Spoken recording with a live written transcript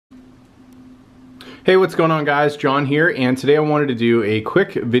Hey, what's going on guys? John here, and today I wanted to do a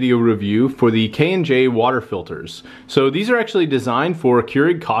quick video review for the K&J water filters. So these are actually designed for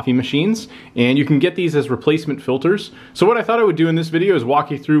Keurig coffee machines, and you can get these as replacement filters. So what I thought I would do in this video is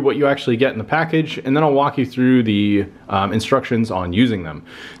walk you through what you actually get in the package, and then I'll walk you through the instructions on using them.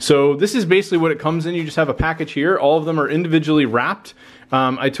 So this is basically what it comes in. You just have a package here. All of them are individually wrapped.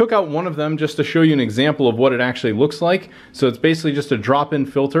 I took out one of them just to show you an example of what it actually looks like. So it's basically just a drop-in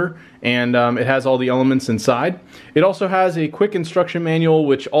filter, and it has all the elements inside. It also has a quick instruction manual,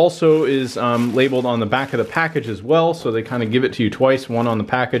 which also is labeled on the back of the package as well. So they kind of give it to you twice, one on the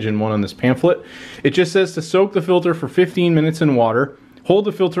package and one on this pamphlet. It just says to soak the filter for 15 minutes in water, hold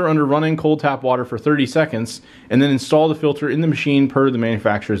the filter under running cold tap water for 30 seconds, and then install the filter in the machine per the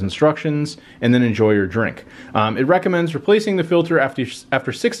manufacturer's instructions, and then enjoy your drink. It recommends replacing the filter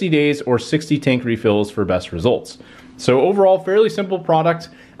after 60 days or 60 tank refills for best results. So overall, fairly simple product.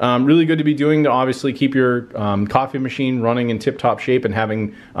 Really good to be doing to obviously keep your coffee machine running in tip-top shape and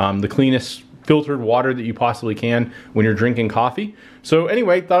having the cleanest filtered water that you possibly can when you're drinking coffee. So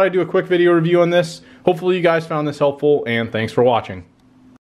anyway, thought I'd do a quick video review on this. Hopefully you guys found this helpful, and thanks for watching.